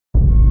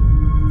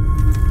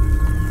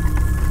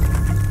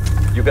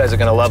You guys are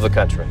gonna love the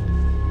country.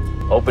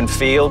 Open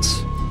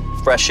fields,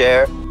 fresh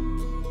air.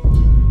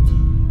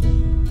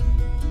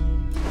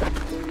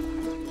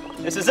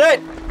 This is it!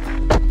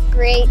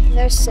 Great,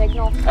 no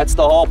signal. That's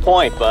the whole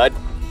point, bud.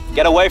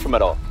 Get away from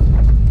it all.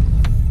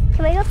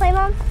 Can we go play,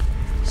 Mom?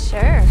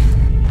 Sure.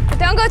 But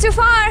don't go too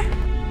far.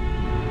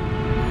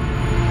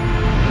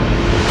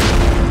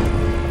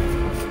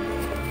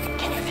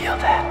 Can you feel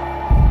that?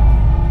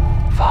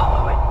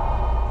 Follow it.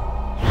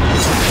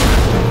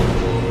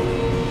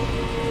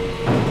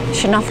 You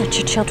should not let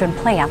your children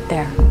play out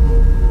there.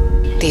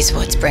 These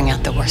woods bring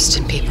out the worst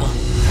in people.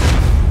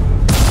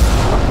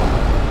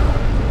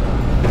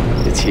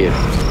 It's here.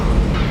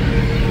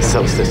 The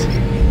solstice.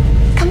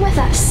 Come with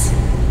us.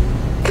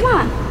 Come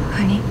on.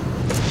 Honey,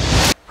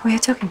 who are you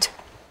talking to?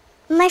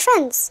 My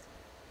friends.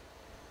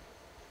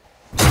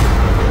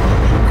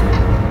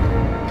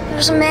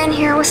 There's a man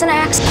here with an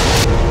axe.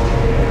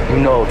 You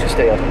know to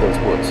stay out of those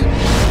woods.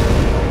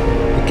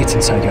 It gets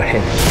inside your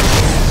head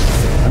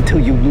until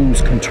you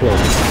lose control.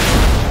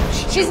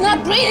 She's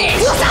not breathing!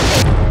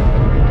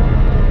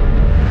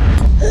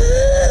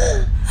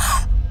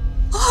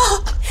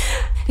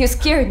 You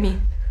scared me.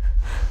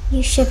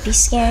 You should be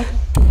scared.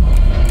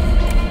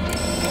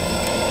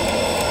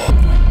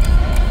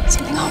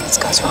 Something always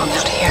goes wrong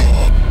out here.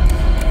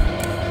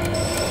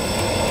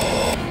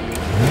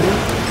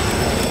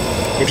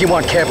 If you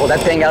aren't careful, that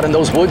thing out in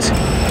those woods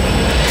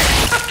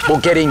will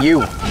get in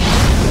you.